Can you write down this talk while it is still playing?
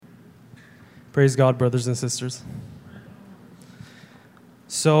Praise God, brothers and sisters.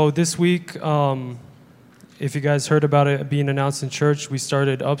 So this week, if you guys heard about it being announced in church, we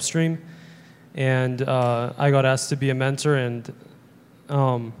started Upstream, and I got asked to be a mentor, and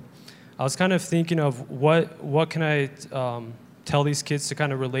I was kind of thinking of what can I tell these kids to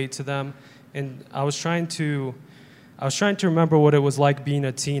kind of relate to them, and I was trying to remember what it was like being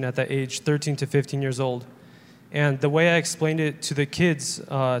a teen at that age, 13 to 15 years old. And the way I explained it to the kids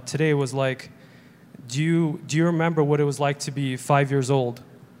today was like, do you remember what it was like to be 5 years old?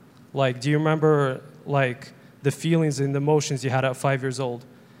 Like, do you remember like the feelings and the emotions you had at 5 years old?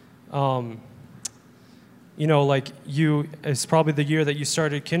 Like it's probably the year that you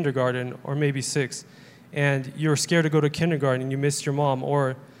started kindergarten, or maybe 6, and you were scared to go to kindergarten and you missed your mom,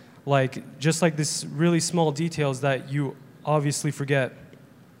 or like just like this really small details that you obviously forget.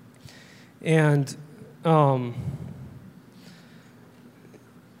 And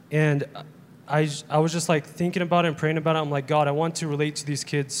I was just like thinking about it and praying about it. I'm like, God, I want to relate to these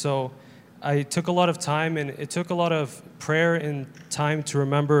kids. So I took a lot of time, and it took a lot of prayer and time to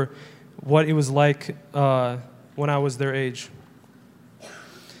remember what it was like when I was their age.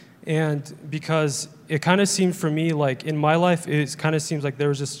 And because it kind of seemed for me, like in my life, it kind of seems like there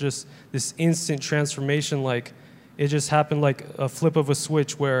was just this instant transformation. Like it just happened like a flip of a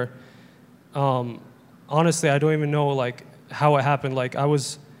switch where, honestly, I don't even know like how it happened. Like I would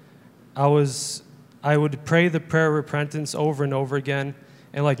pray the prayer of repentance over and over again,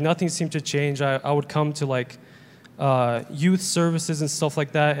 and like nothing seemed to change. I would come to like youth services and stuff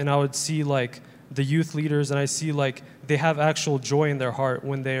like that, and I would see like the youth leaders, and I see like they have actual joy in their heart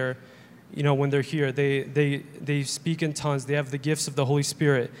when they're here. They speak in tongues. They have the gifts of the Holy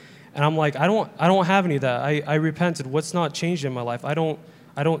Spirit, and I'm like, I don't have any of that. I repented. What's not changed in my life? I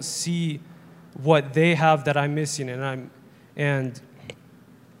don't see what they have that I'm missing,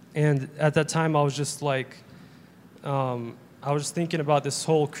 and at that time, I was just like, I was thinking about this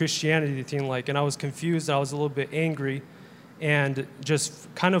whole Christianity thing, like, and I was confused. I was a little bit angry, and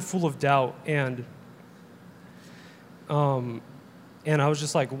just kind of full of doubt, and I was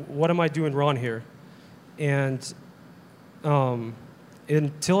just like, what am I doing wrong here? And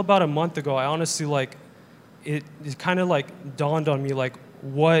until about a month ago, I honestly like, it kind of like dawned on me, like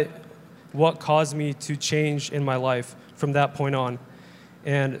what caused me to change in my life from that point on.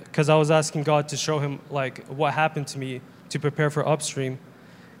 And because I was asking God to show him like what happened to me to prepare for Upstream,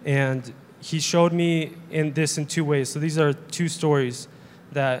 and he showed me in 2 ways. So these are 2 stories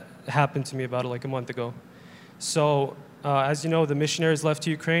that happened to me about like a month ago. So as you know, the missionaries left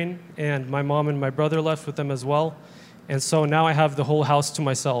to Ukraine, and my mom and my brother left with them as well. And so now I have the whole house to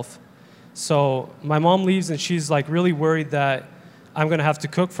myself. So my mom leaves, and she's like really worried that I'm gonna have to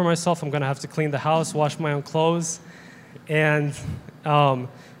cook for myself. I'm gonna have to clean the house, wash my own clothes, and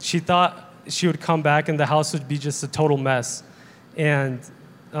she thought she would come back and the house would be just a total mess. And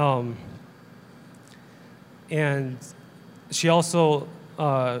she also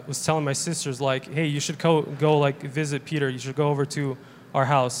was telling my sisters, like, hey, you should go like visit Peter. You should go over to our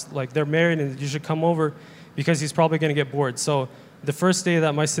house. Like, they're married, and you should come over because he's probably going to get bored. So the first day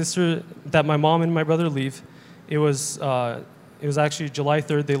that my mom and my brother leave, it was actually July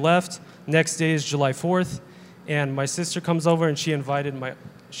 3rd they left. Next day is July 4th. And my sister comes over, and she invited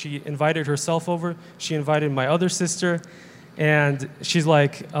herself over. She invited my other sister, and she's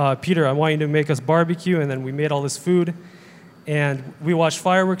like, Peter, I want you to make us barbecue. And then we made all this food, and we watched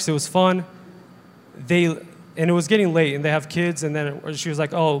fireworks. It was fun. And it was getting late, and they have kids. And then she was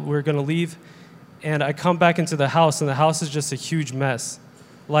like, oh, we're gonna leave. And I come back into the house, and the house is just a huge mess.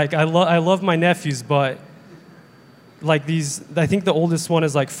 Like I love my nephews, but like I think the oldest one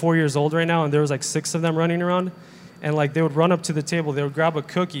is like 4 years old right now, and there was like 6 of them running around, and like they would run up to the table, they would grab a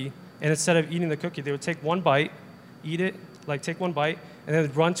cookie, and instead of eating the cookie, they would take one bite, eat it, like take one bite, and then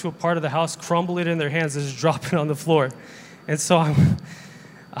they'd run to a part of the house, crumble it in their hands, and just drop it on the floor. And so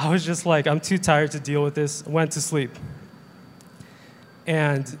I was just like, I'm too tired to deal with this, went to sleep.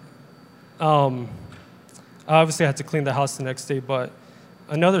 And I obviously had to clean the house the next day, but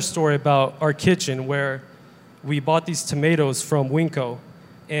another story about our kitchen where we bought these tomatoes from Winco,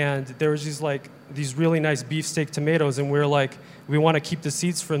 and there was these really nice beefsteak tomatoes, and we want to keep the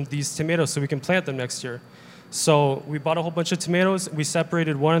seeds from these tomatoes so we can plant them next year. So we bought a whole bunch of tomatoes, we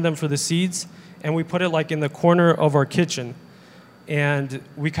separated one of them for the seeds, and we put it like in the corner of our kitchen. And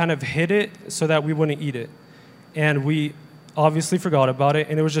we kind of hid it so that we wouldn't eat it. And we obviously forgot about it,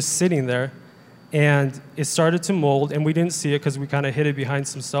 and it was just sitting there. And it started to mold, and we didn't see it because we kind of hid it behind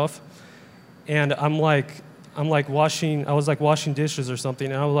some stuff. And I was like washing dishes or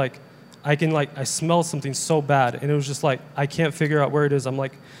something, and I smell something so bad, and it was just like, I can't figure out where it is. I'm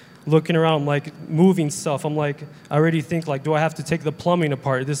like looking around, I'm like moving stuff. I'm like, I already think like, do I have to take the plumbing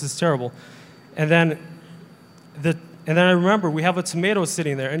apart? This is terrible. And then I remember we have a tomato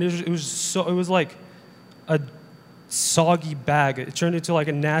sitting there, and it was like a soggy bag. It turned into like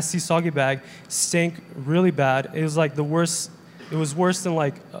a nasty soggy bag, stank really bad. It was like the worst. It was worse than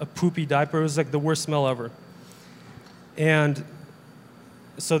like a poopy diaper. It was like the worst smell ever. And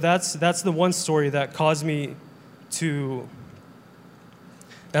so that's the one story that caused me to.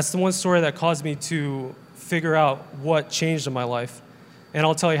 That's the one story that caused me to figure out what changed in my life, and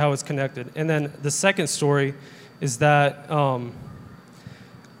I'll tell you how it's connected. And then the second story is that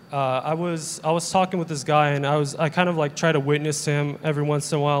I was talking with this guy, and I kind of like try to witness to him every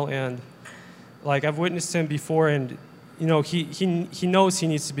once in a while, and like I've witnessed him before, and you know he knows he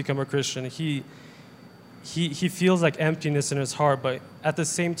needs to become a Christian. He feels like emptiness in his heart, but at the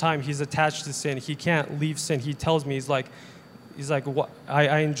same time he's attached to sin. He can't leave sin. He tells me he's like what,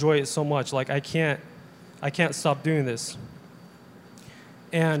 I enjoy it so much. Like I can't stop doing this.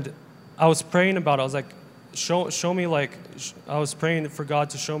 And I was praying about it. I was like, show me, like, I was praying for God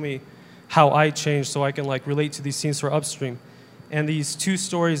to show me how I changed so I can like relate to these things for Upstream. And these two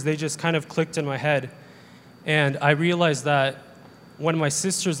stories, they just kind of clicked in my head. And I realized that when my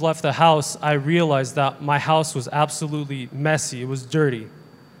sisters left the house, I realized that my house was absolutely messy. It was dirty.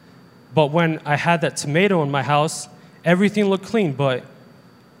 But when I had that tomato in my house, everything looked clean. But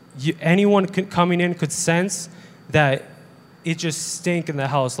anyone coming in could sense that it just stank in the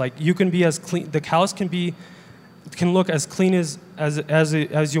house. Like you can be as clean, the house can look as clean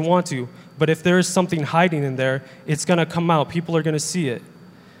as you want to. But if there is something hiding in there, it's gonna come out. People are gonna see it.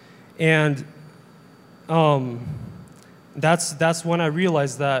 And that's when I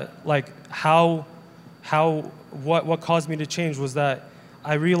realized that like what caused me to change was that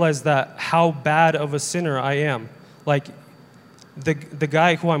I realized that how bad of a sinner I am. Like the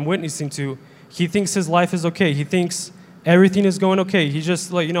guy who I'm witnessing to, he thinks his life is okay. He thinks everything is going okay. He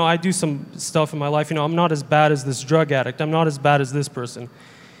just like, I do some stuff in my life. I'm not as bad as this drug addict. I'm not as bad as this person.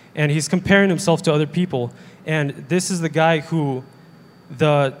 And he's comparing himself to other people. And this is the guy who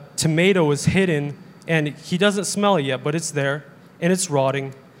the tomato is hidden, and he doesn't smell it yet, but it's there, and it's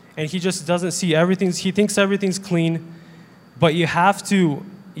rotting. And he just doesn't see everything. He thinks everything's clean, but you have to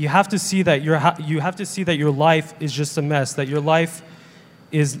see that your life is just a mess. That your life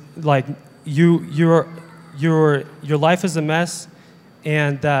is like your life is a mess,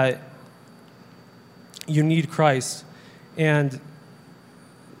 and that you need Christ. And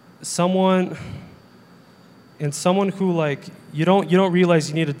someone who like you don't realize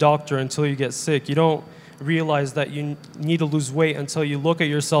you need a doctor until you get sick. You don't realize that you need to lose weight until you look at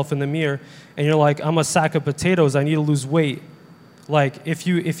yourself in the mirror and you're like, I'm a sack of potatoes. I need to lose weight. Like if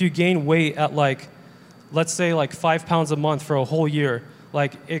you gain weight at like, let's say like 5 pounds a month for a whole year,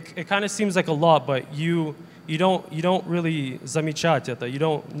 like it kind of seems like a lot, but you don't really zamечать это. You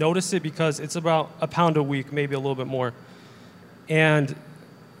don't notice it because it's about a pound a week, maybe a little bit more. And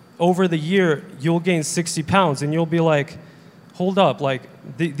over the year, you'll gain 60 pounds, and you'll be like, hold up, like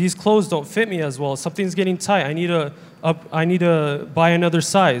these clothes don't fit me as well. Something's getting tight. I need to buy another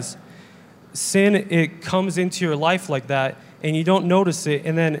size. Sin, it comes into your life like that, and you don't notice it,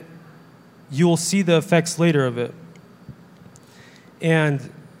 and then you'll see the effects later of it.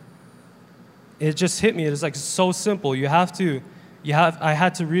 And it just hit me. It's like so simple. I had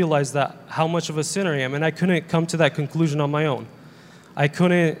to realize that how much of a sinner I am, and I couldn't come to that conclusion on my own. I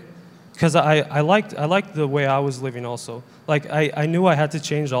couldn't, because I liked the way I was living also. Like I knew I had to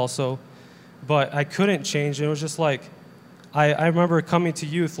change also, but I couldn't change. And it was just like, I remember coming to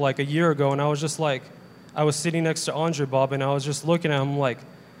youth like a year ago, and I was just like, I was sitting next to Andre Bob, and I was just looking at him like,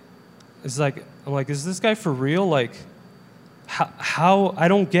 I'm like, is this guy for real? Like, how I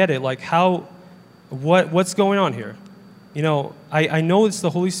don't get it. Like what's going on here? I know it's the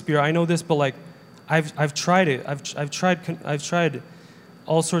Holy Spirit. I know this, but like, I've tried it. I've tried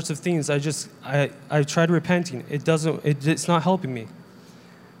all sorts of things. I've tried repenting. It's not helping me.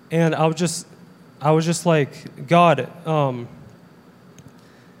 And I was just like, God,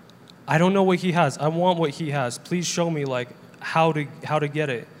 I don't know what He has. I want what He has. Please show me like how to get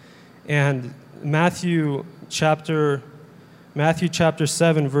it. And Matthew chapter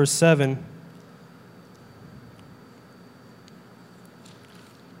 7, verse 7.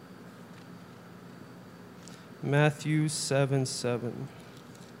 Matthew 7:7.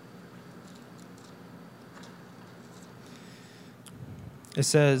 It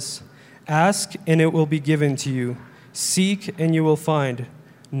says, "Ask and it will be given to you. Seek and you will find.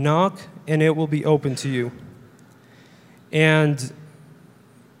 Knock and it will be open to you." And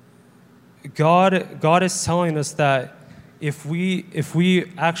God is telling us that if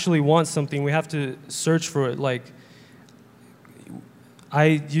we actually want something, we have to search for it. Like,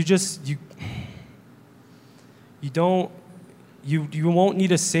 you won't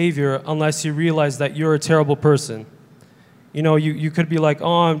need a savior unless you realize that you're a terrible person. You know, you could be like,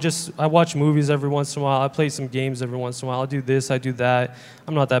 oh, I watch movies every once in a while, I play some games every once in a while, I do this, I do that,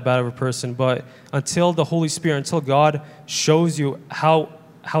 I'm not that bad of a person. But until the Holy Spirit, until God shows you how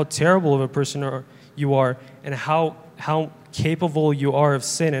terrible of a person you are, and how capable you are of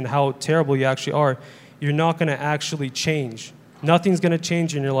sin, and how terrible you actually are, you're not going to actually change. Nothing's going to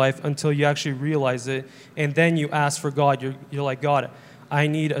change in your life until you actually realize it, and then you ask for God. You're like, God, I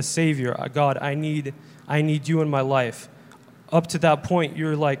need a savior. God, I need you in my life. Up to that point,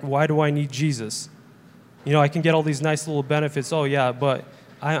 you're like, why do I need Jesus? You know, I can get all these nice little benefits. Oh yeah, but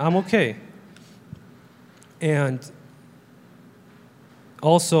I'm okay. And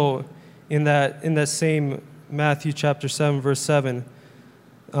also, in that same Matthew chapter 7, verse 7,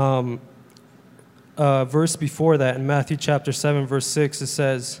 verse before that, in Matthew chapter 7, verse 6, it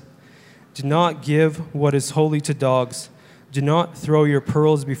says, do not give what is holy to dogs. Do not throw your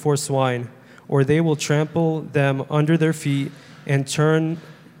pearls before swine, or they will trample them under their feet and turn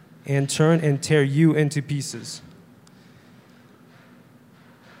and tear you into pieces.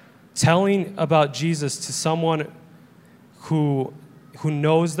 Telling about Jesus to someone who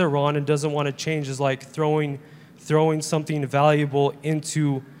knows they're wrong and doesn't want to change is like throwing something valuable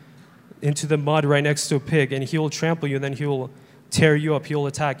into the mud right next to a pig, and he will trample you, and then he will tear you up, he will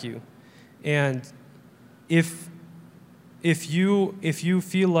attack you. And if you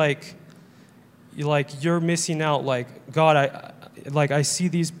feel like you're missing out, like, God, I see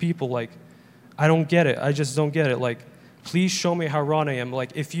these people, like, I don't get it, I just don't get it, like, please show me how wrong I am.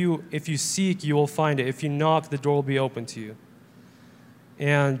 Like, if you seek, you will find it. If you knock, the door will be open to you.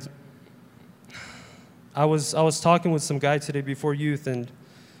 And I was talking with some guy today before youth, and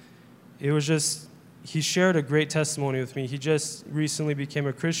it was just, he shared a great testimony with me. He just recently became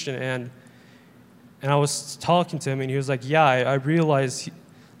a Christian, and I was talking to him, and he was like, yeah, I realized,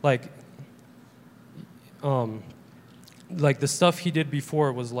 like the stuff he did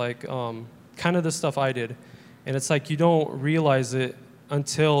before was like kind of the stuff I did. And it's like, you don't realize it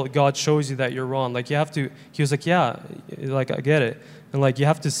until God shows you that you're wrong. Like, you have to, he was like, yeah, like, I get it. And like, you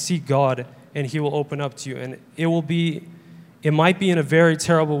have to seek God, and he will open up to you. And it might be in a very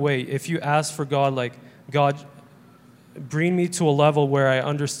terrible way. If you ask for God, like, God, bring me to a level where I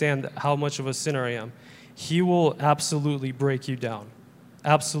understand how much of a sinner I am, he will absolutely break you down.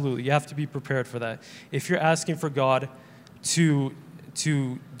 Absolutely. You have to be prepared for that. If you're asking for God to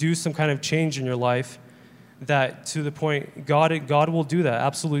do some kind of change in your life, that to the point, God will do that,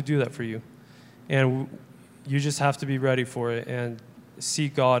 absolutely do that for you. And you just have to be ready for it and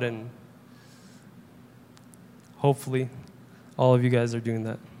seek God, and hopefully all of you guys are doing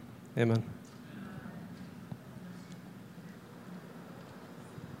that. Amen.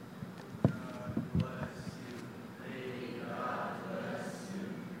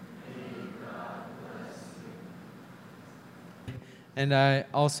 And I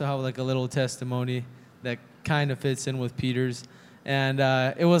also have like a little testimony that kind of fits in with Peter's. And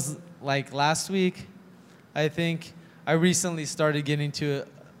it was like last week, I think. I recently started getting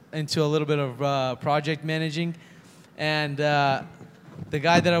into a little bit of project managing. And the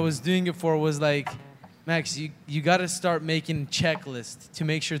guy that I was doing it for was like, Max, you got to start making checklists to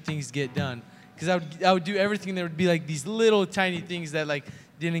make sure things get done. Because I would do everything. There would be like these little tiny things that like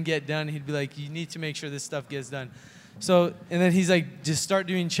didn't get done. He'd be like, you need to make sure this stuff gets done. So, and then he's like, just start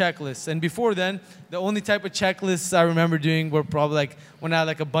doing checklists. And before then, the only type of checklists I remember doing were probably like when I had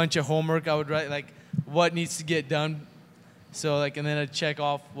like a bunch of homework, I would write like what needs to get done. So like, and then I'd check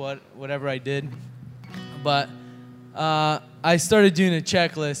off whatever I did. But I started doing a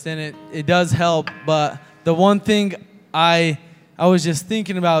checklist, and it does help. But the one thing I was just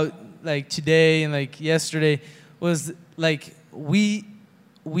thinking about like today and like yesterday was like we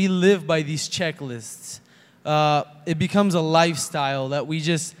live by these checklists. It becomes a lifestyle that we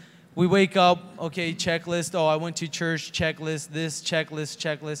wake up, okay, checklist, oh, I went to church, checklist, this,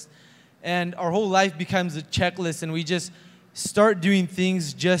 checklist. And our whole life becomes a checklist, and we just start doing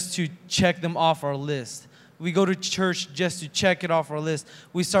things just to check them off our list. We go to church just to check it off our list.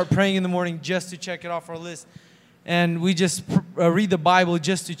 We start praying in the morning just to check it off our list. And we just read the Bible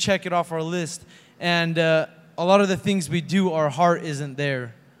just to check it off our list. And a lot of the things we do, our heart isn't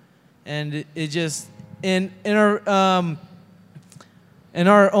there. And it just... In our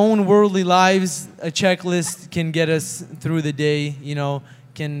own worldly lives, a checklist can get us through the day, you know,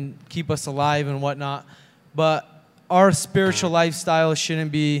 can keep us alive and whatnot. But our spiritual lifestyle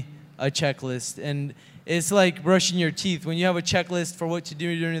shouldn't be a checklist. And it's like brushing your teeth. When you have a checklist for what to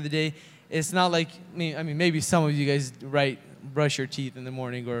do during the day, it's not like, I mean, maybe some of you guys brush your teeth in the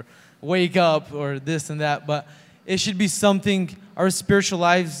morning or wake up or this and that, but it should be something, our spiritual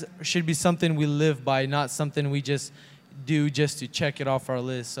lives should be something we live by, not something we just do just to check it off our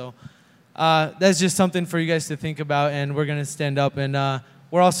list. So that's just something for you guys to think about, and we're going to stand up. And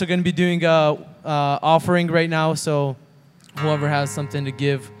we're also going to be doing a offering right now, so whoever has something to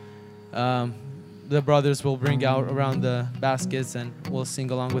give, the brothers will bring out around the baskets, and we'll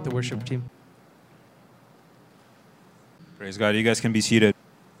sing along with the worship team. Praise God. You guys can be seated.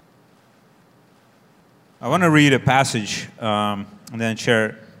 I want to read a passage and then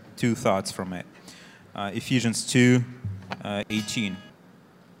share two thoughts from it. Ephesians 2:18.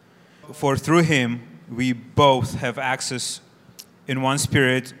 For through him we both have access in one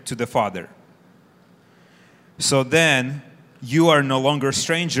spirit to the Father. So then you are no longer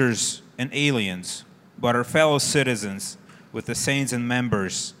strangers and aliens, but are fellow citizens with the saints and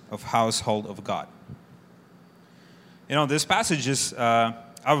members of household of God. You know, this passage is,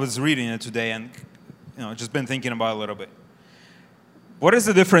 I was reading it today and, just been thinking about it a little bit. What is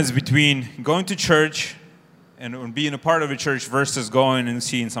the difference between going to church and being a part of a church versus going and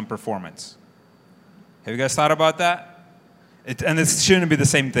seeing some performance? Have you guys thought about that? And it shouldn't be the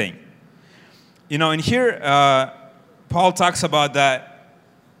same thing. And here, Paul talks about that,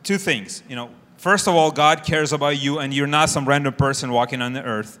 two things. First of all, God cares about you, and you're not some random person walking on the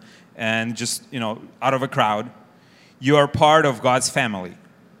earth and just, out of a crowd. You are part of God's family.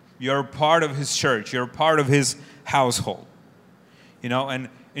 You're part of His church. You're part of His household. And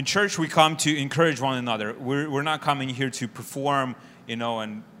in church we come to encourage one another. We're not coming here to perform,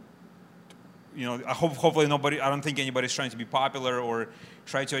 and hopefully nobody. I don't think anybody's trying to be popular or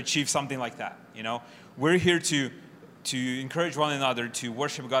try to achieve something like that. We're here to encourage one another, to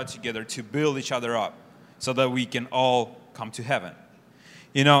worship God together, to build each other up, so that we can all come to heaven.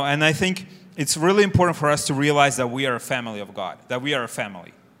 And I think it's really important for us to realize that we are a family of God, that we are a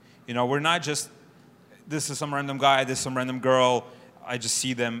family. We're not just, this is some random guy, this is some random girl, I just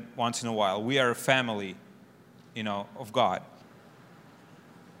see them once in a while. We are a family, of God.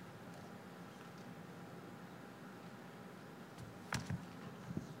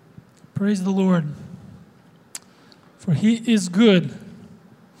 Praise the Lord, for He is good.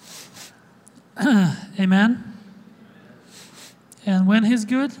 Amen. And when He's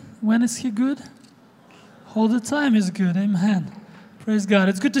good, when is He good? All the time He's good. Amen. Praise God.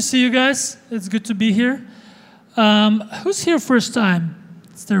 It's good to see you guys. It's good to be here. Who's here first time?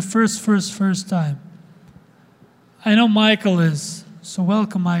 It's their first time. I know Michael is. So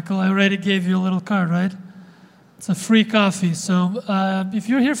welcome, Michael. I already gave you a little card, right? It's a free coffee. So if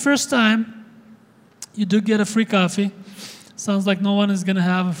you're here first time, you do get a free coffee. Sounds like no one is going to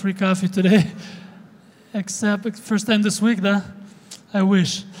have a free coffee today. Except first time this week, though. I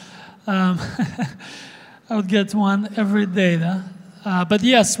wish. I would get one every day, though. But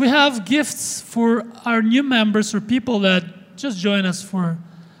yes, we have gifts for our new members or people that just join us for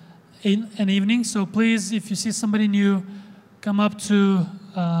an evening. So please, if you see somebody new, come up to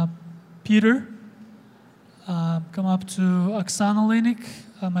Peter, come up to Oksana Linik,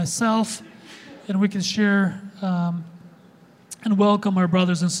 myself, and we can share and welcome our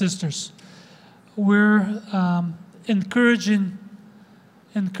brothers and sisters. We're encouraging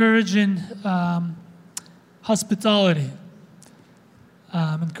hospitality.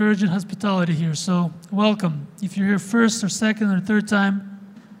 Encouraging hospitality here. So welcome if you're here first or second or third time.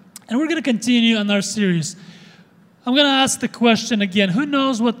 And we're going to continue on our series. I'm going to ask the question again. Who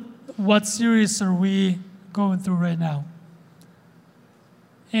knows what series are we going through right now?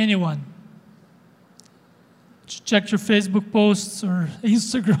 Anyone? Check your Facebook posts or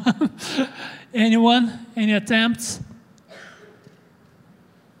Instagram. Anyone? Any attempts?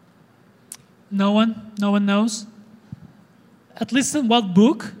 No one? No one knows? At least in what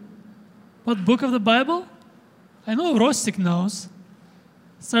book? What book of the Bible? I know Rostik knows.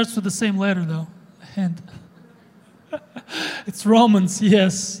 Starts with the same letter though. And it's Romans,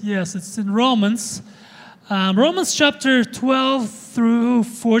 yes, it's in Romans. Romans chapter 12 through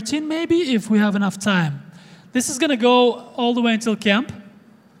 14 maybe, if we have enough time. This is going to go all the way until camp.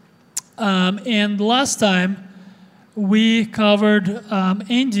 And last time we covered,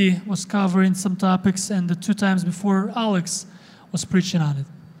 Andy was covering some topics, and the 2 times before Alex was preaching on it.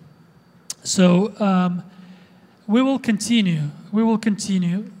 So we will continue.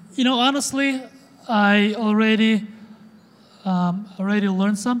 Honestly, I already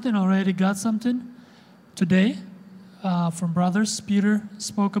learned something, already got something today from brothers. Peter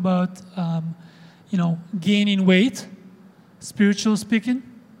spoke about, gaining weight, spiritual speaking.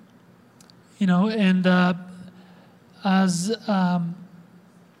 you know, and as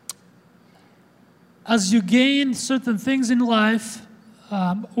you gain certain things in life,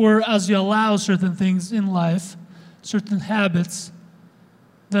 or as you allow certain things in life, certain habits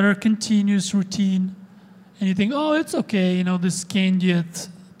that are continuous routine, and you think, oh, it's okay, you know, this candy at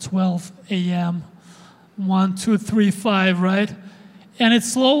 12 a.m., 1, 2, 3, 5, right? And it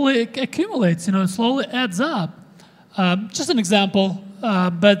slowly accumulates, you know, it slowly adds up. Just an example,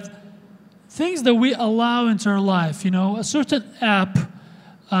 but things that we allow into our life, you know, a certain app,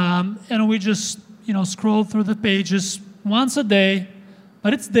 and we just, you know, scroll through the pages once a day,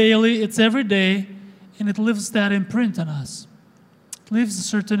 but it's daily, it's every day, and it leaves that imprint on us. It leaves a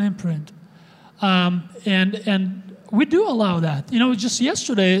certain imprint. And we do allow that. You know, just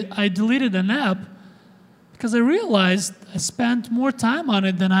yesterday, I deleted an app because I realized I spent more time on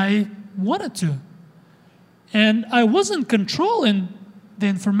it than I wanted to. And I wasn't controlling the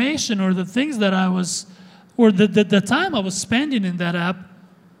information or the things that I was, or the time I was spending in that app,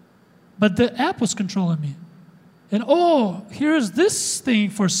 but the app was controlling me. And oh, here's this thing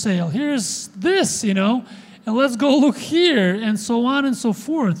for sale. Here's this, you know, and let's go look here, and so on and so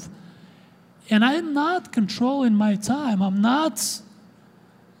forth. And I'm not controlling my time. I'm not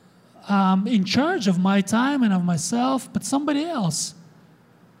in charge of my time and of myself, but somebody else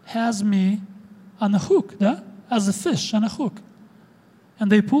has me on a hook, yeah? As a fish on a hook.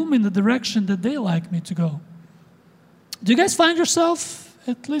 And they pull me in the direction that they like me to go. Do you guys find yourself,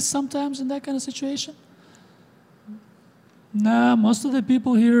 at least sometimes, in that kind of situation? Nah, most of the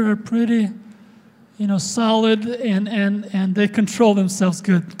people here are pretty, you know, solid and they control themselves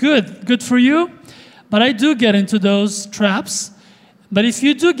good. Good for you. But I do get into those traps. But if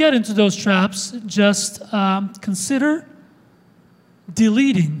you do get into those traps, just consider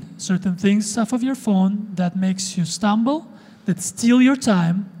deleting certain things off of your phone that makes you stumble, that steal your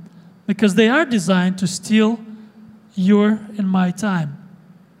time, because they are designed to steal your and my time.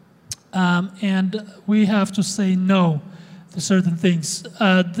 And we have to say no to certain things.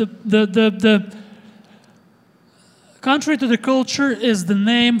 The Contrary to the Culture is the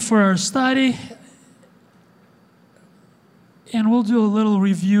name for our study. And we'll do a little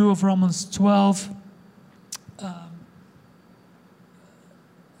review of Romans 12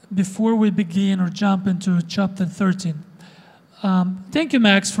 before we begin or jump into chapter 13. Thank you,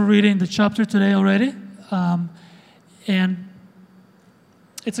 Max, for reading the chapter today already. And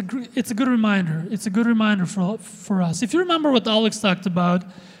it's a good reminder. It's a good reminder for us. If you remember what Alex talked about,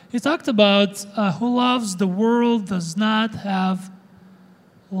 he talked about who loves the world does not have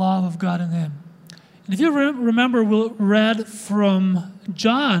love of God in him. And if you remember, we read from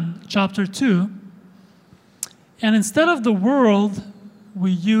John chapter 2, and instead of the world,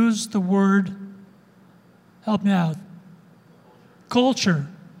 we use the word, help me out, culture.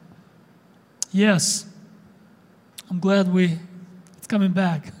 Yes, I'm glad it's coming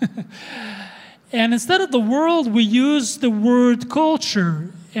back. And instead of the world, we use the word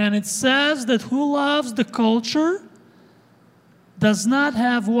culture. And it says that who loves the culture does not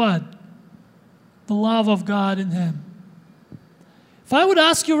have what? The love of God in him. If I would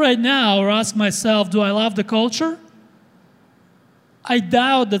ask you right now, or ask myself, do I love the culture? I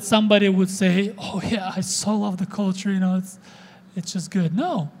doubt that somebody would say, oh yeah, I so love the culture, you know, it's just good.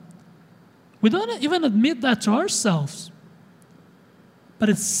 No. We don't even admit that to ourselves. But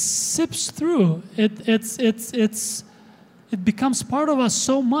it sips through. It becomes part of us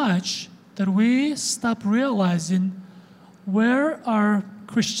so much that we stop realizing where our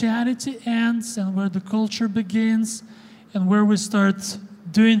Christianity ends and where the culture begins, and where we start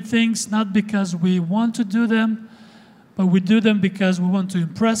doing things not because we want to do them, but we do them because we want to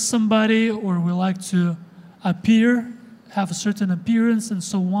impress somebody, or we like to appear, have a certain appearance, and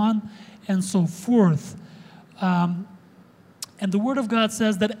so on and so forth. And the Word of God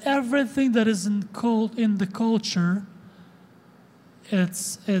says that everything that is in the culture,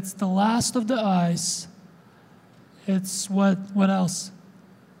 it's the lust of the eyes. It's what else?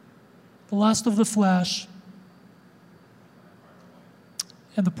 The lust of the flesh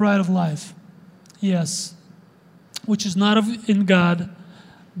and the pride of life. Yes, which is not in God,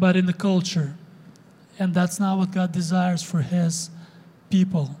 but in the culture. And that's not what God desires for His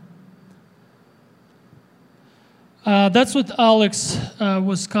people. That's what Alex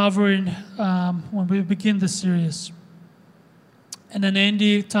was covering when we begin the series. And then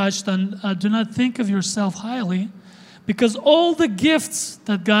Andy touched on, do not think of yourself highly, because all the gifts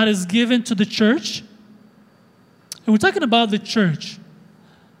that God has given to the church, and we're talking about the church,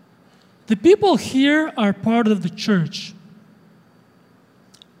 the people here are part of the church.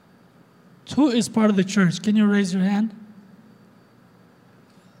 Who is part of the church? Can you raise your hand?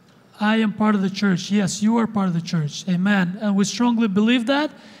 I am part of the church. Yes, you are part of the church. Amen. And we strongly believe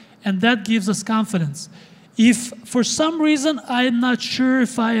that, and that gives us confidence. If for some reason I am not sure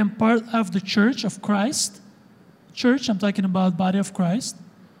if I am part of the church of Christ, church, I'm talking about body of Christ,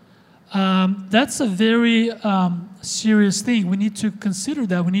 that's a very serious thing. We need to consider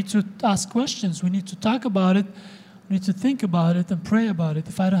that. We need to ask questions. We need to talk about it. We need to think about it and pray about it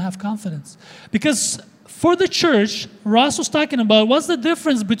if I don't have confidence. Because for the church, Ross was talking about what's the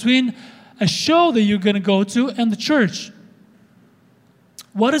difference between a show that you're going to go to and the church.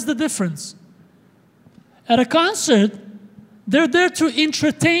 What is the difference? At a concert, they're there to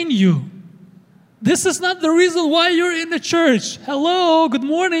entertain you. This is not the reason why you're in the church. Hello, good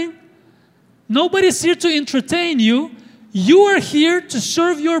morning. Nobody's here to entertain you. You are here to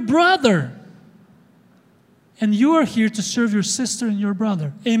serve your brother. And you are here to serve your sister and your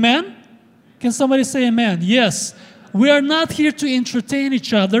brother. Amen? Can somebody say amen? Yes. We are not here to entertain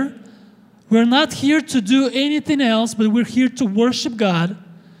each other. We're not here to do anything else, but we're here to worship God,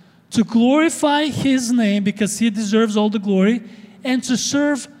 to glorify His name because He deserves all the glory, and to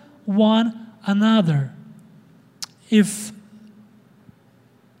serve one another. I'm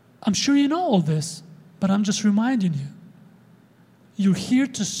sure you know all this, but I'm just reminding you. You're here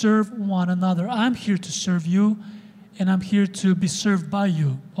to serve one another. I'm here to serve you, and I'm here to be served by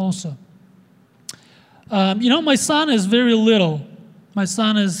you also. My son is very little. My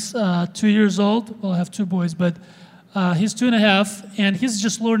son is 2 years old. Well, I have two boys, but he's 2.5, and he's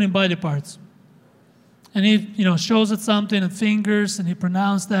just learning body parts. And he, shows it something and fingers, and he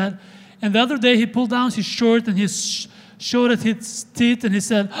pronounced that. And the other day, he pulled down his shirt, and he showed it his teeth, and he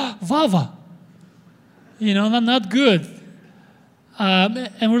said, "Vava." Not good.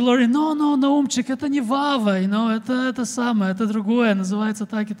 And we're learning, no, умчик, это не вава, это самое, это другое, называется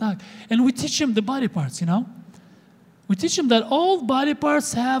так и так. And we teach him the body parts, We teach him that all body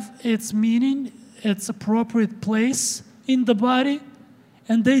parts have its meaning, its appropriate place in the body,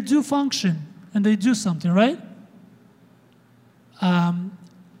 and they do function, and they do something, right?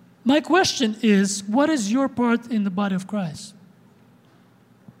 My question is, what is your part in the body of Christ?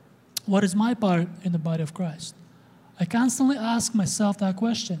 What is my part in the body of Christ? I constantly ask myself that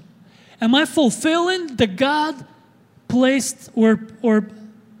question. Am I fulfilling the God placed or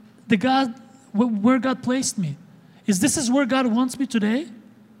the God where God placed me? Is this where God wants me today?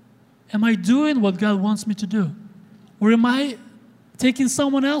 Am I doing what God wants me to do? Or am I taking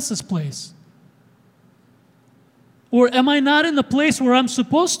someone else's place? Or am I not in the place where I'm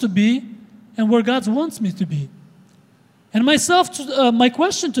supposed to be and where God wants me to be? And my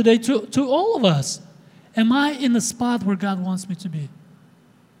question today to all of us, am I in the spot where God wants me to be?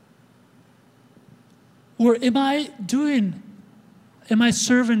 Or am I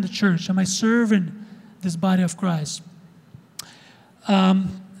serving the church? Am I serving this body of Christ?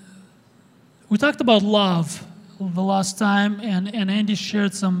 We talked about love the last time, and Andy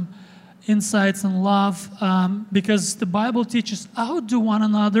shared some insights on love because the Bible teaches outdo one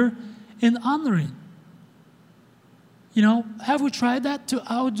another in honoring. Have we tried that, to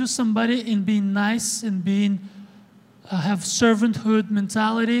outdo somebody in being nice and have servanthood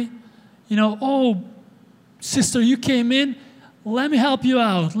mentality? Oh, sister, you came in, let me help you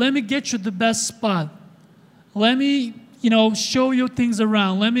out. Let me get you the best spot. Let me, show you things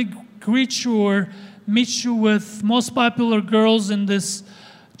around. Let me greet you or meet you with most popular girls in this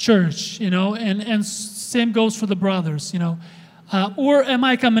church, and same goes for the brothers, Or am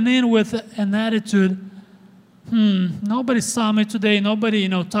I coming in with an attitude, nobody saw me today, nobody,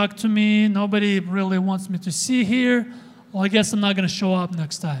 talked to me, nobody really wants me to see here, well, I guess I'm not going to show up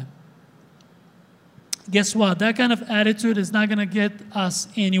next time. Guess what? That kind of attitude is not going to get us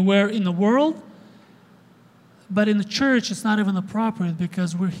anywhere in the world, but in the church, it's not even appropriate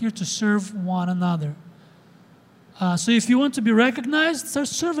because we're here to serve one another. So if you want to be recognized, start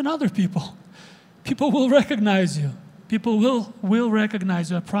serving other people. People will recognize you. People will recognize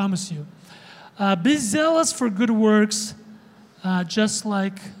you, I promise you. Be zealous for good works, just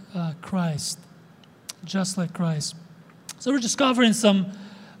like Christ. Just like Christ. So we're just covering some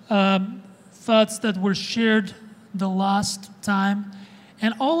thoughts that were shared the last time.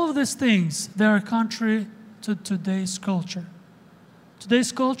 And all of these things, they are contrary to today's culture.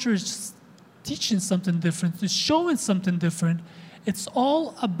 Today's culture is just teaching something different. It's showing something different. It's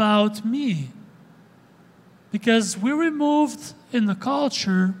all about me. Because we removed, in the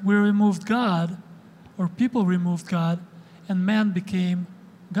culture, we removed God, or people removed God, and man became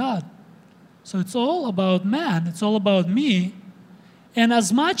God. So it's all about man. It's all about me. And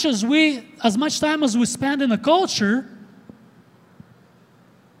as much time as we spend in the culture,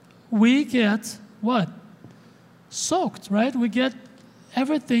 we get what? Soaked, right? We get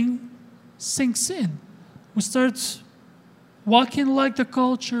everything sinks in. We start walking like the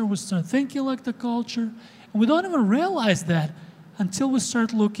culture, we start thinking like the culture, and we don't even realize that until we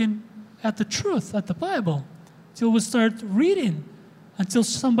start looking at the truth, at the Bible, until we start reading, until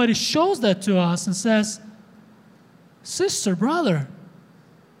somebody shows that to us and says, sister, brother,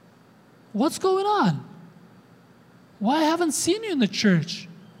 what's going on? Why I haven't seen you in the church?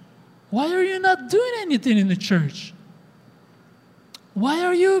 Why are you not doing anything in the church? Why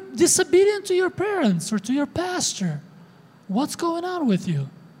are you disobedient to your parents or to your pastor? What's going on with you?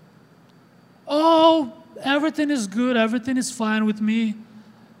 Oh, everything is good, everything is fine with me.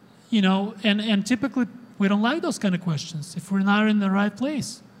 You know, and typically we don't like those kind of questions if we're not in the right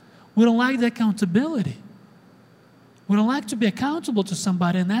place. We don't like the accountability. We don't like to be accountable to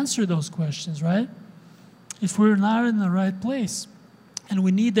somebody and answer those questions, right? If we're not in the right place. And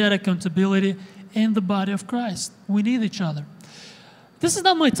we need that accountability in the body of Christ. We need each other. This is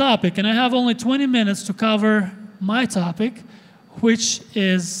not my topic, and I have only 20 minutes to cover my topic, which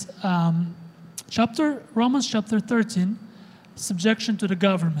is Romans chapter 13, subjection to the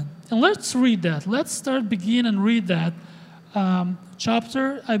government. And let's read that. Let's begin and read that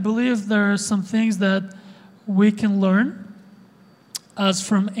chapter. I believe there are some things that we can learn as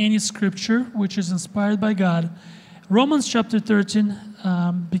from any scripture which is inspired by God. Romans chapter 13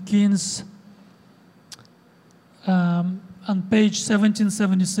 begins on page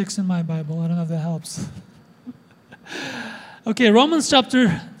 1776 in my Bible. I don't know if that helps. Okay, Romans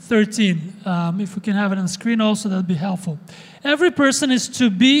chapter 13. If we can have it on the screen also, that would be helpful. Every person is to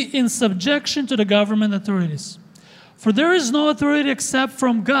be in subjection to the government authorities. For there is no authority except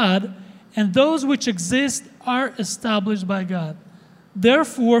from God, and those which exist are established by God.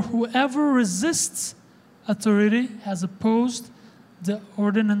 Therefore, whoever resists authority has opposed the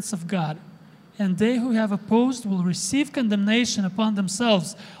ordinance of God. And they who have opposed will receive condemnation upon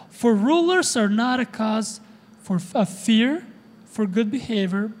themselves. For rulers are not a cause of fear for good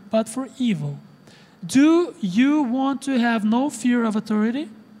behavior, but for evil. Do you want to have no fear of authority?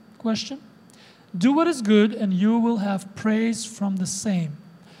 Question. Do what is good, and you will have praise from the same.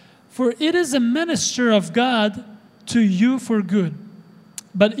 For it is a minister of God to you for good.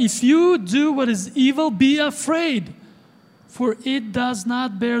 But if you do what is evil, be afraid, for it does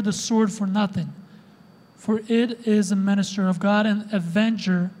not bear the sword for nothing. For it is a minister of God, an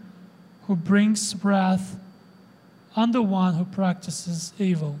avenger who brings wrath on the one who practices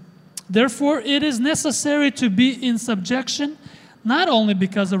evil. Therefore, it is necessary to be in subjection, not only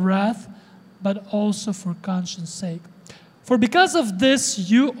because of wrath, but also for conscience sake. For because of this,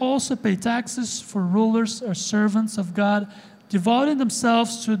 you also pay taxes, for rulers are servants of God, devoting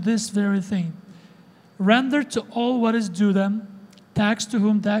themselves to this very thing. Render to all what is due them, tax to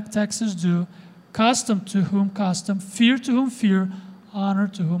whom tax is due, custom to whom custom, fear to whom fear, honor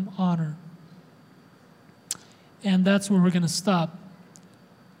to whom honor. And that's where we're going to stop.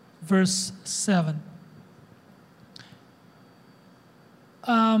 Verse 7.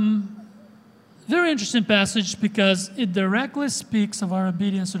 Very interesting passage because it directly speaks of our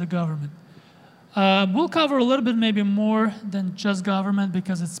obedience to the government. We'll cover a little bit maybe more than just government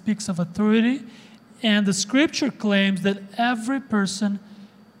because it speaks of authority. And the scripture claims that every person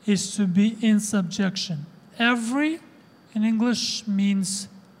is to be in subjection. Every, in English, means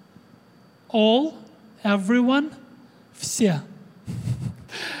all, everyone, все.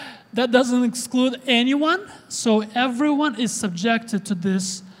 That doesn't exclude anyone, so everyone is subjected to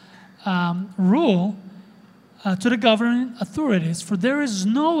this rule, to the governing authorities, for there is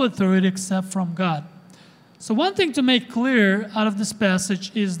no authority except from God. So one thing to make clear out of this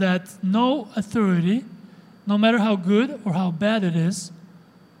passage is that no authority, no matter how good or how bad it is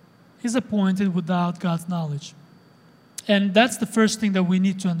appointed without God's knowledge. And that's the first thing that we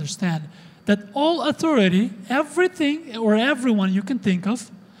need to understand, that all authority, everything or everyone you can think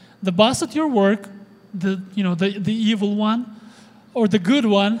of, the boss at your work, the evil one, or the good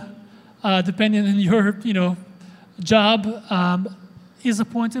one, depending on your job, is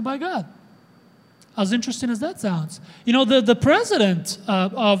appointed by God. As interesting as that sounds, the president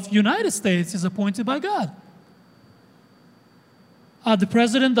of United States is appointed by God. The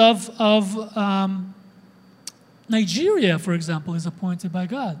president of Nigeria, for example, is appointed by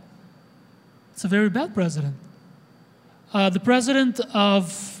God. It's a very bad president. The president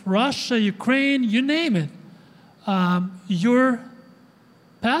of Russia, Ukraine, you name it. Your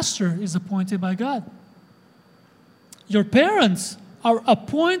pastor is appointed by God. Your parents are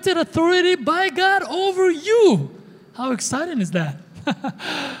appointed authority by God over you. How exciting is that?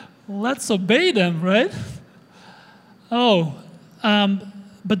 Let's obey them, right?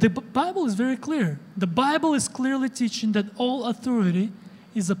 But the Bible is very clear. The Bible is clearly teaching that all authority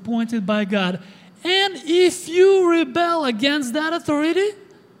is appointed by God. And if you rebel against that authority,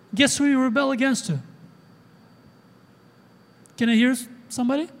 guess who you rebel against to? Can I hear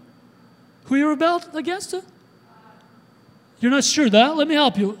somebody? Who you rebelled against to? You're not sure that? Let me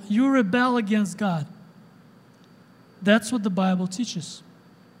help you. You rebel against God. That's what the Bible teaches.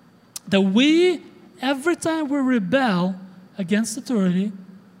 That we, every time we rebel against authority,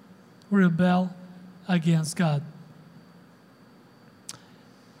 we rebel against God.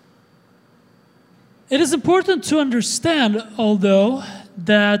 It is important to understand, although,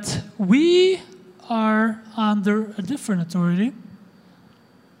 that we are under a different authority.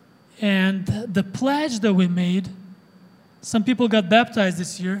 And the pledge that we made, some people got baptized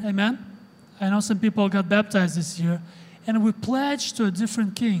this year, amen? I know some people got baptized this year. And we pledged to a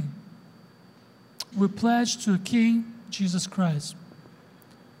different king. We pledged to a king, Jesus Christ.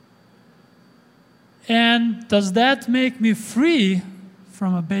 And does that make me free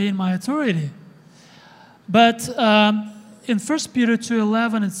from obeying my authority? But in 1 Peter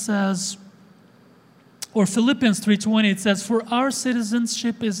 2:11 it says, or Philippians 3:20 it says, "For our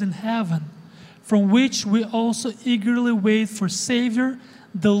citizenship is in heaven, from which we also eagerly wait for Savior,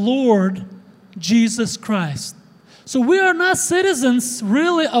 the Lord Jesus Christ." So we are not citizens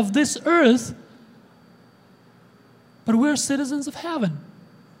really of this earth, but we're citizens of heaven.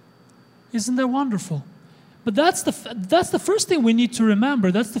 Isn't that wonderful? But that's the first thing we need to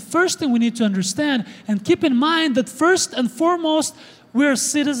remember. That's the first thing we need to understand. And keep in mind that first and foremost, we're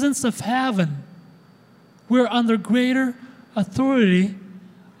citizens of heaven. We're under greater authority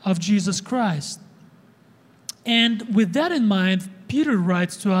of Jesus Christ. And with that in mind, Peter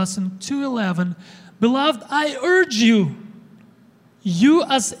writes to us in 2:11, "Beloved, I urge you, you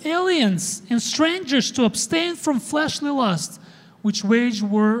as aliens and strangers, to abstain from fleshly lusts, which wage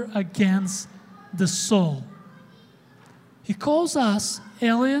war against the soul." He calls us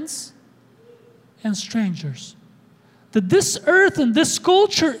aliens and strangers. That this earth and this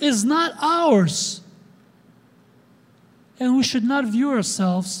culture is not ours. And we should not view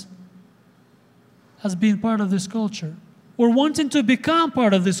ourselves as being part of this culture or wanting to become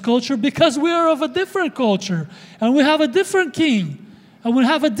part of this culture, because we are of a different culture and we have a different king and we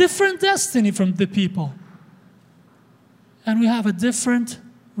have a different destiny from the people. And we have a different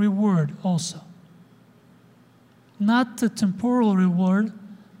reward also. Not the temporal reward,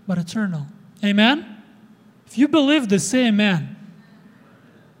 but eternal. Amen? If you believe this, say amen.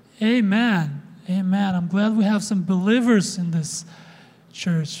 Amen. Amen. I'm glad we have some believers in this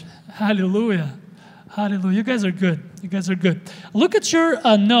church. Hallelujah. Hallelujah. You guys are good. You guys are good. Look at your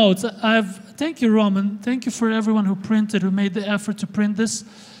notes. Thank you, Roman. Thank you for everyone who printed, who made the effort to print this.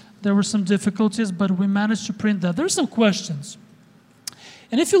 There were some difficulties, but we managed to print that. There's some questions.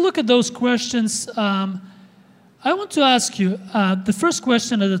 And if you look at those questions, I want to ask you, the first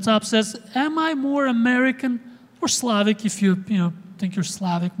question at the top says, am I more American or Slavic, if you think you're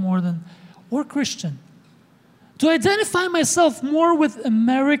Slavic more than, or Christian? Do I identify myself more with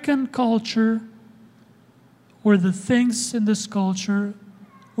American culture or the things in this culture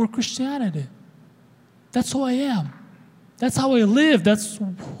or Christianity? That's who I am. That's how I live. That's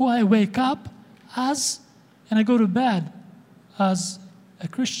who I wake up as, and I go to bed as a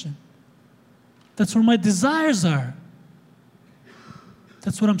Christian. That's where my desires are.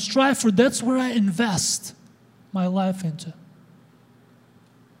 That's what I'm striving for. That's where I invest my life into.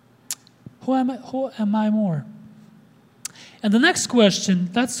 Who am I more? And the next question,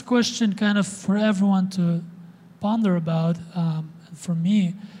 that's a question kind of for everyone to ponder about, and for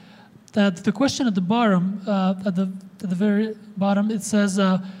me, that the question at the bottom, at the very bottom, it says,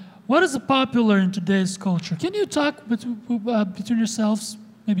 what is popular in today's culture? Can you talk between yourselves,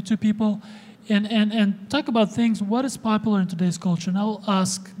 maybe two people, and talk about things, what is popular in today's culture? And I'll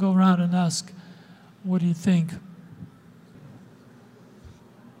go around and ask, what do you think?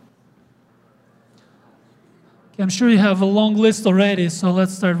 Okay, I'm sure you have a long list already, so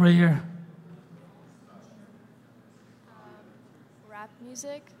let's start right here. Rap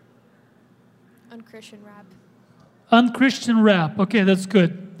music, unchristian rap. Unchristian rap. Okay, that's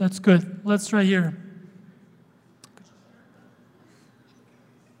good. That's good. Let's try here.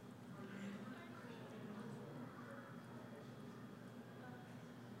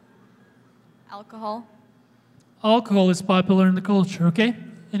 Alcohol. Alcohol is popular in the culture, okay?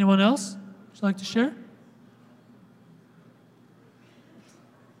 Anyone else? Would you like to share?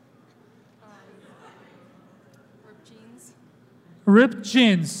 Ripped jeans. Ripped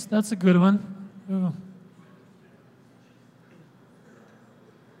jeans. That's a good one. Ooh.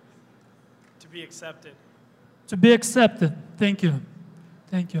 To be accepted. To be accepted. Thank you.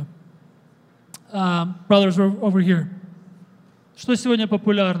 Thank you. Brothers over here. Что сегодня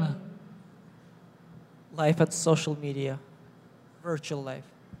популярно? Life at social media, virtual life.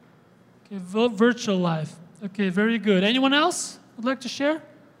 Okay, virtual life. Okay, very good. Anyone else would like to share?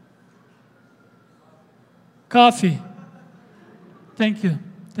 Coffee. Thank you.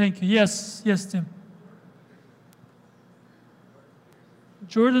 Thank you. Yes, yes, Tim.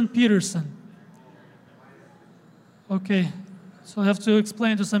 Jordan Peterson. Okay, so I have to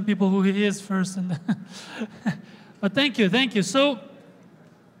explain to some people who he is first. But thank you, thank you. So,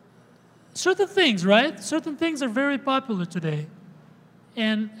 certain things, right? Certain things are very popular today.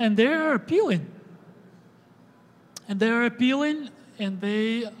 And they are appealing. And they are appealing, and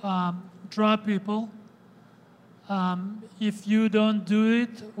they draw people. If you don't do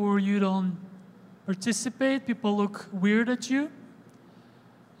it or you don't participate, people look weird at you.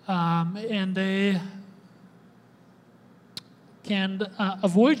 And they can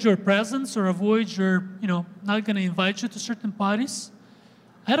avoid your presence or avoid your, not going to invite you to certain parties.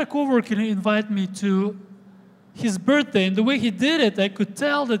 I had a coworker invite me to his birthday, and the way he did it, I could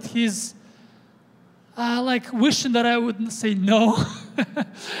tell that he's like wishing that I would say no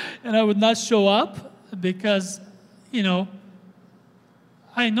and I would not show up because, I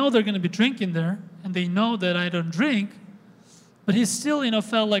know they're going to be drinking there and they know that I don't drink, but he still,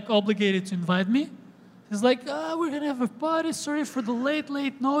 felt like obligated to invite me. He's like, we're going to have a party. Sorry for the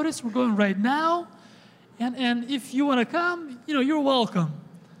late notice. We're going right now. And if you want to come, you're welcome.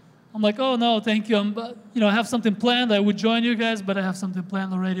 I'm like, oh, no, thank you. I have something planned. I would join you guys, but I have something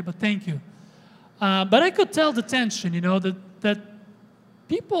planned already, but thank you. But I could tell the tension, that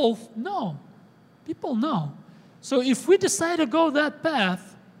people know. People know. So if we decide to go that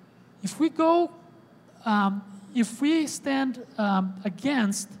path, if we stand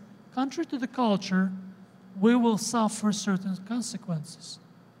against, contrary to the culture, we will suffer certain consequences.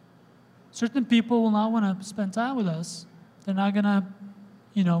 Certain people will not want to spend time with us. They're not going to,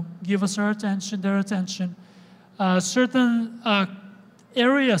 give us their attention. Certain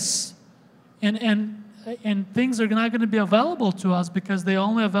areas and things are not going to be available to us because they're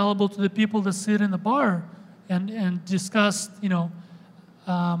only available to the people that sit in the bar and discuss,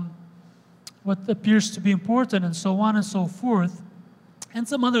 what appears to be important and so on and so forth. And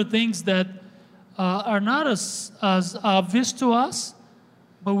some other things that are not as obvious to us,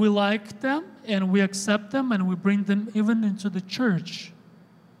 but we like them and we accept them and we bring them even into the church.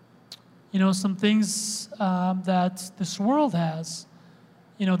 Some things that this world has,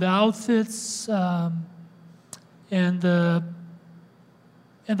 the outfits and the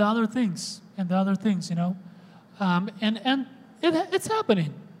other things, and it's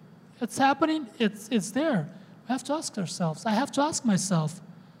happening. It's happening. It's there. We have to ask ourselves. I have to ask myself,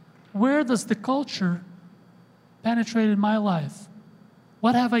 where does the culture penetrate in my life?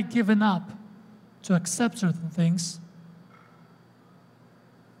 What have I given up to accept certain things?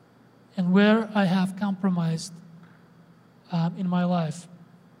 And where I have compromised in my life?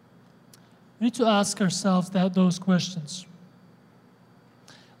 We need to ask ourselves those questions.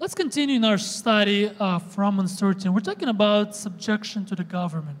 Let's continue in our study of Romans 13. We're talking about subjection to the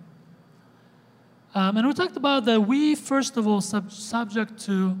government. And we talked about that we, first of all, subject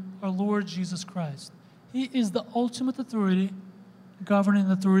to our Lord Jesus Christ. He is the ultimate authority, governing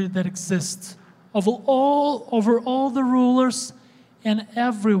authority that exists over all the rulers and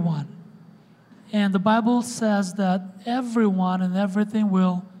everyone. And the Bible says that everyone and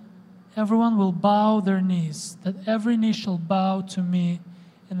everyone will bow their knees, that every knee shall bow to me,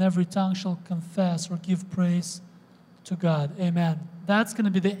 and every tongue shall confess or give praise to God. Amen. That's going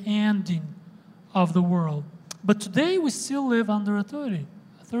to be the ending of the world. But today we still live under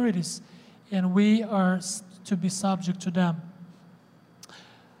authorities, and we are to be subject to them.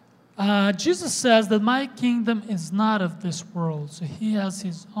 Jesus says that my kingdom is not of this world. So he has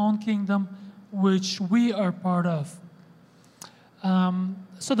his own kingdom, which we are part of.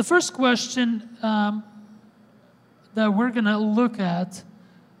 So the first question that we're going to look at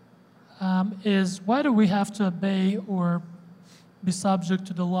is, why do we have to obey or be subject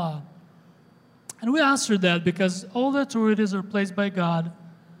to the law? And we answered that because all the authorities are placed by God,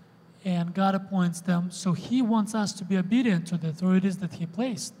 and God appoints them, so he wants us to be obedient to the authorities that he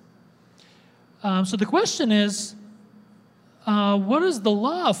placed. So the question is, what is the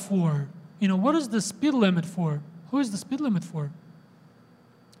law for? What is the speed limit for? Who is the speed limit for?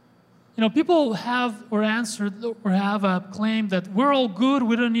 People have or answered or have a claim that we're all good,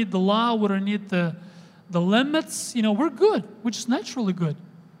 we don't need the law, we don't need the limits. We're good, we're just naturally good.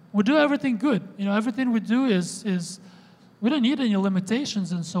 We do everything good. Everything we do is we don't need any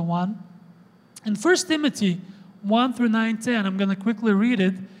limitations and so on. In 1 Timothy 1 through 9:10, I'm going to quickly read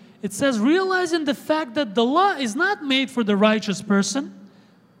it. It says, realizing the fact that the law is not made for the righteous person,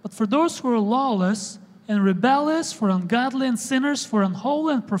 but for those who are lawless and rebellious, for ungodly and sinners, for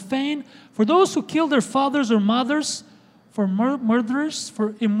unholy and profane, for those who kill their fathers or mothers, for murderers,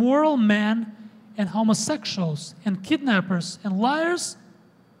 for immoral men, and homosexuals, and kidnappers, and liars,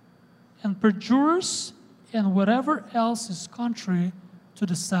 and perjurers, and whatever else is contrary to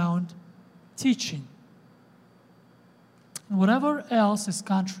the sound teaching. And whatever else is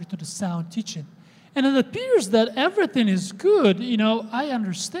contrary to the sound teaching. And it appears that everything is good. You know, I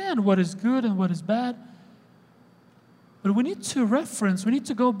understand what is good and what is bad. But we need to reference, we need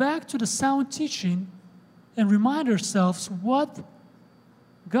to go back to the sound teaching and remind ourselves what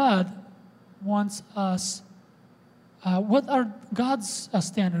God wants us, what are God's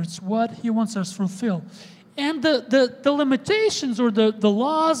standards, what He wants us to fulfill. And the limitations or the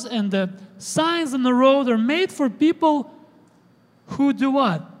laws and the signs on the road are made for people who do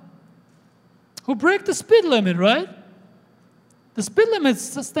what? Who break the speed limit, right? The speed limit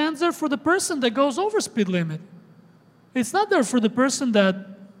stands there for the person that goes over speed limit. It's not there for the person that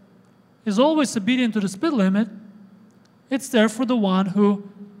is always obedient to the speed limit. It's there for the one who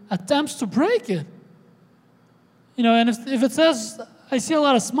attempts to break it. You know, and if it says, I see a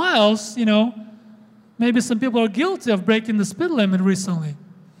lot of smiles, you know, maybe some people are guilty of breaking the speed limit recently.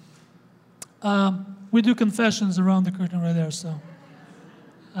 We do confessions around the curtain right there, so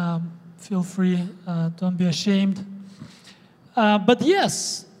feel free, don't be ashamed. But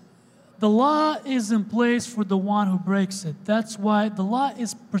yes, the law is in place for the one who breaks it. That's why the law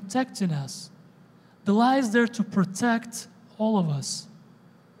is protecting us. The law is there to protect all of us.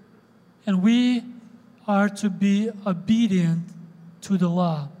 And we are to be obedient to the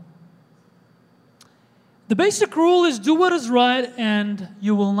law. The basic rule is do what is right and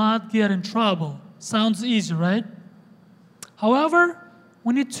you will not get in trouble. Sounds easy, right? However,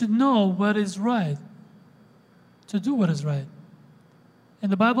 we need to know what is right, to do what is right.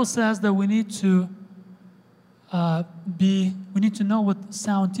 And the Bible says that we need to know what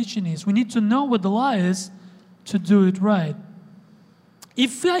sound teaching is. We need to know what the law is to do it right.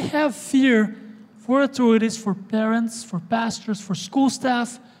 If I have fear for authorities, for parents, for pastors, for school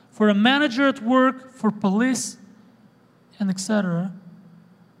staff, for a manager at work, for police, and etc.,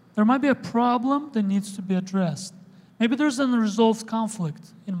 there might be a problem that needs to be addressed. Maybe there's an unresolved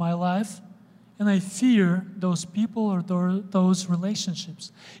conflict in my life, and I fear those people or those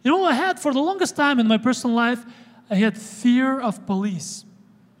relationships. You know, I had, for the longest time in my personal life, I had fear of police.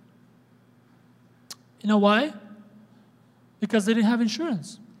 You know why? Because they didn't have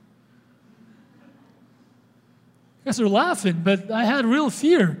insurance. You guys are laughing, but I had real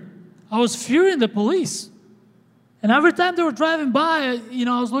fear. I was fearing the police. And every time they were driving by, you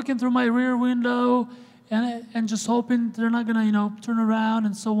know, I was looking through my rear window and just hoping they're not going to, you know, turn around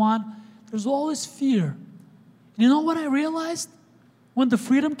and so on. There's always fear. And you know what I realized when the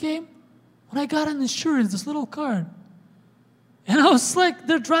freedom came? When I got an insurance, this little card. And I was like,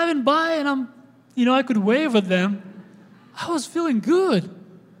 they're driving by and I could wave at them. I was feeling good.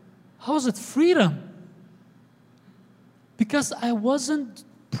 I was at freedom. Because I wasn't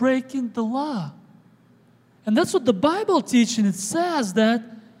breaking the law. And that's what the Bible teaches. It says that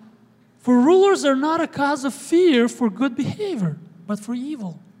for rulers are not a cause of fear for good behavior, but for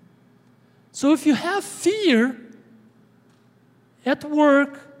evil. So if you have fear at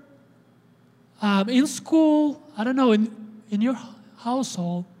work, in school, I don't know, in your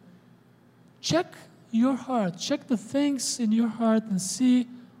household, check your heart. Check the things in your heart and see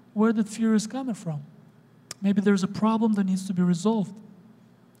where the fear is coming from. Maybe there's a problem that needs to be resolved.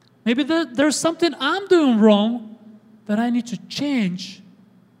 Maybe there's something I'm doing wrong that I need to change.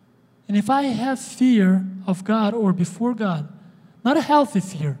 And if I have fear of God or before God, not a healthy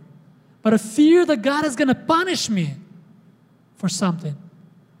fear, but a fear that God is going to punish me for something,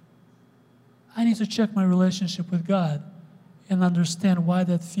 I need to check my relationship with God and understand why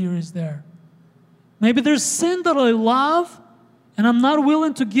that fear is there. Maybe there's sin that I love and I'm not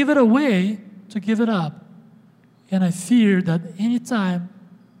willing to give it away, to give it up. And I fear that anytime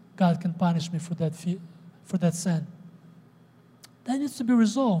God can punish me for that sin. That needs to be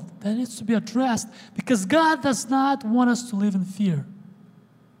resolved. That needs to be addressed because God does not want us to live in fear.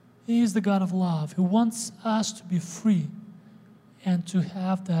 He is the God of love. He wants us to be free and to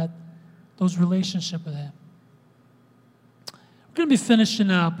have those relationships with Him. We're going to be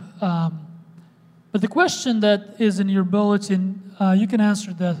finishing up. But the question that is in your bulletin, you can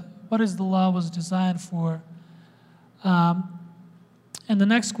answer that. What is the law was designed for? And the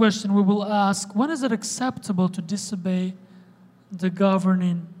next question we will ask, when is it acceptable to disobey the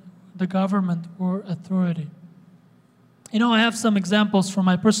government or authority? You know, I have some examples from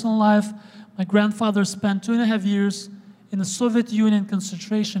my personal life. My grandfather spent 2.5 years in the Soviet Union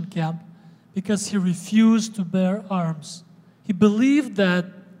concentration camp because he refused to bear arms. He believed that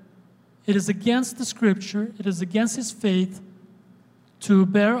it is against the scripture, it is against his faith to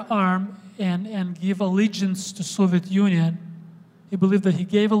bear arm and give allegiance to Soviet Union. He believed that he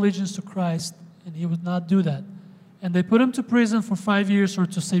gave allegiance to Christ and he would not do that. And they put him to prison for 5 years, or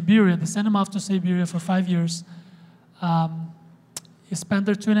to Siberia. They sent him off to Siberia for 5 years. He spent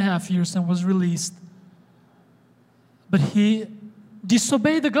there 2.5 years and was released. But he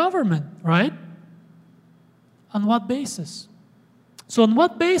disobeyed the government, right? On what basis? So on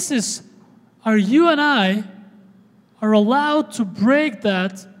what basis are you and I are allowed to break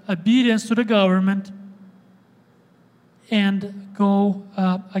that obedience to the government and go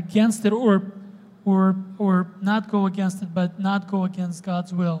against it, or not go against it, but not go against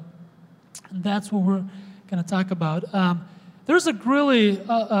God's will? And that's what we're going to talk about. There's a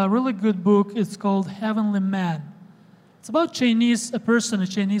really good book. It's called Heavenly Man. It's about a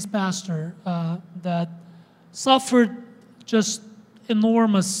Chinese pastor that suffered just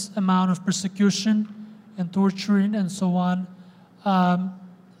enormous amount of persecution and torturing and so on.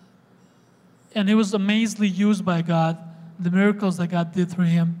 And he was amazingly used by God. The miracles that God did through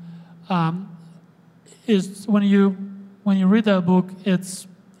him is when you read that book, it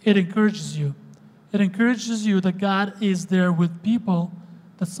encourages you. It encourages you that God is there with people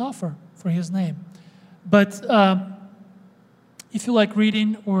that suffer for His name. But if you like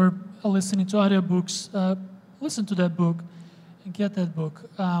reading or listening to audiobooks, listen to that book and get that book.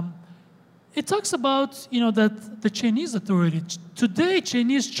 It talks about, that the Chinese authority. Today,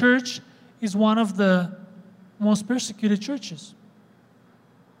 Chinese church is one of the most persecuted churches.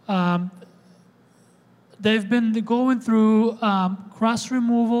 They've been going through cross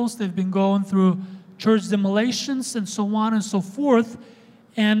removals. They've been going through church demolitions and so on and so forth.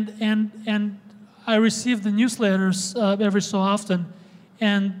 And I receive the newsletters every so often.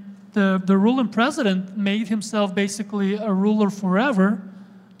 And the ruling president made himself basically a ruler forever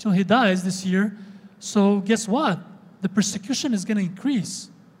till he dies this year. So guess what? The persecution is going to increase.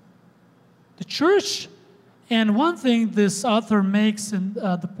 The church, and one thing this author makes, and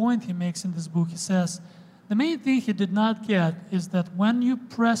the point he makes in this book, he says, the main thing he did not get is that when you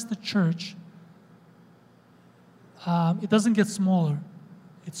press the church, it doesn't get smaller.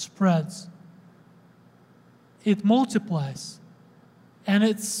 It spreads. It multiplies. And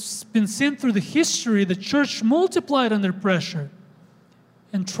it's been seen through the history, the church multiplied under pressure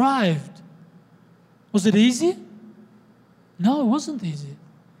and thrived. Was it easy? No, it wasn't easy.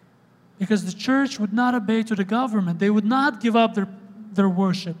 Because the church would not obey to the government. They would not give up their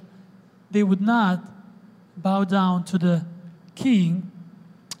worship. They would not bow down to the king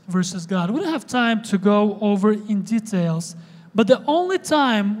versus God. We don't have time to go over in details, but the only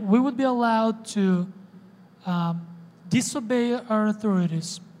time we would be allowed to disobey our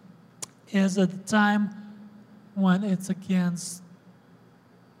authorities is at the time when it's against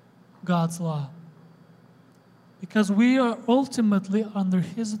God's law. Because we are ultimately under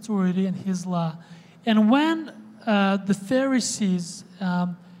His authority and His law. And when the Pharisees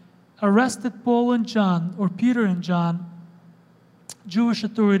arrested Paul and John, or Peter and John, Jewish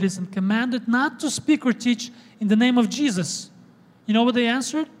authorities, and commanded not to speak or teach in the name of Jesus, you know what they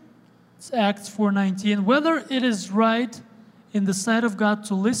answered? It's Acts 4:19. Whether it is right in the sight of God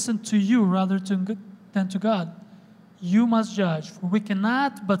to listen to you rather than to God, you must judge. For we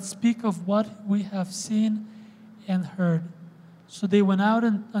cannot but speak of what we have seen and heard. So they went out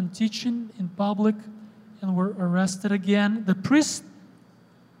and teaching in public and were arrested again. The priest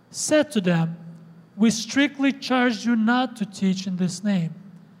said to them, we strictly charge you not to teach in this name.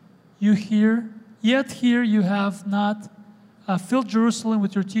 Yet here you have not filled Jerusalem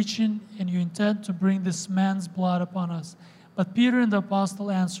with your teaching, and you intend to bring this man's blood upon us. But Peter and the apostle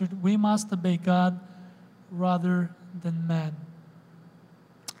answered, we must obey God rather than man.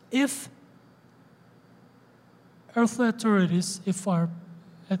 If earthly authorities, it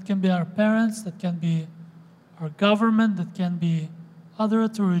can be our parents, that can be our government, that can be other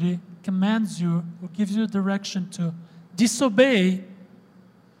authority, commands you or gives you direction to disobey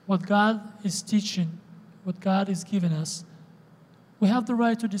what God is teaching, what God is giving us, we have the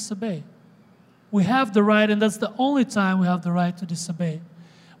right to disobey. We have the right, and that's the only time we have the right to disobey.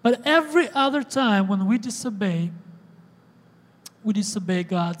 But every other time when we disobey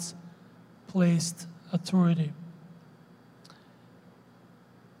God's placed authority.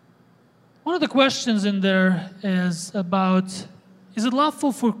 One of the questions in there is about, is it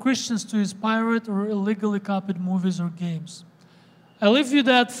lawful for Christians to use pirate or illegally copied movies or games? I leave you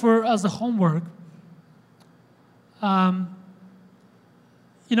that as a homework. You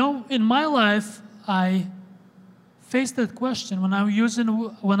know, in my life, I faced that question when I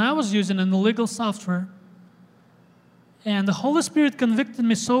was using an illegal software, and the Holy Spirit convicted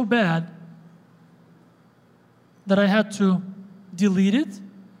me so bad that I had to delete it,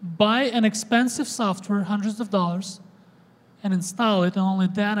 buy an expensive software, hundreds of dollars, and install it, and only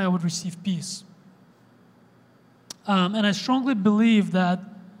then I would receive peace. And I strongly believe that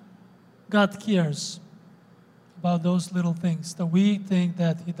God cares about those little things that we think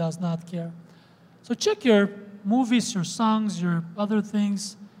that He does not care. So check your movies, your songs, your other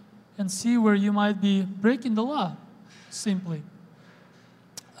things, and see where you might be breaking the law, simply.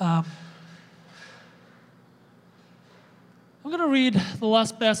 I'm going to read the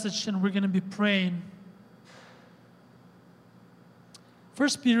last passage, and we're going to be praying. 1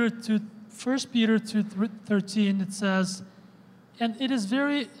 Peter 2:13, it says, and it is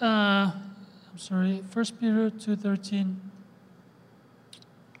very, 1 Peter 2:13.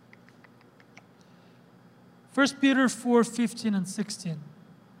 1 Peter 4:15 and 16.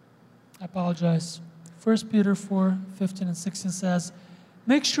 I apologize. 1 Peter 4:15 and 16 says,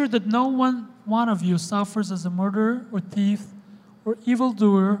 make sure that no one of you suffers as a murderer or thief or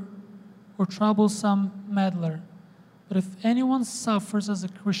evildoer or troublesome meddler. But if anyone suffers as a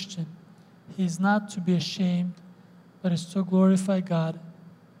Christian, he is not to be ashamed, but is to glorify God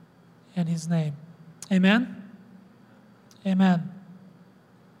and His name. Amen? Amen.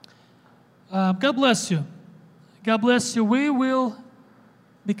 God bless you. God bless you. We will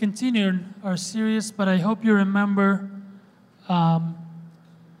be continuing our series, but I hope you remember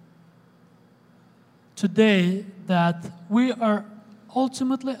today that we are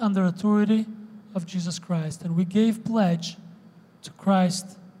ultimately under authority of Jesus Christ, and we gave pledge to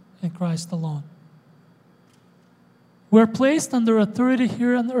Christ and Christ alone. We're placed under authority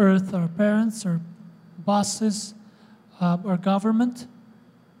here on earth, our parents, our bosses, our government,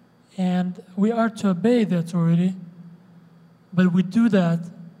 and we are to obey the authority, but we do that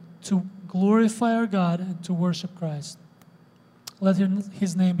to glorify our God and to worship Christ. Let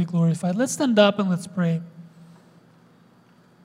His name be glorified. Let's stand up and let's pray.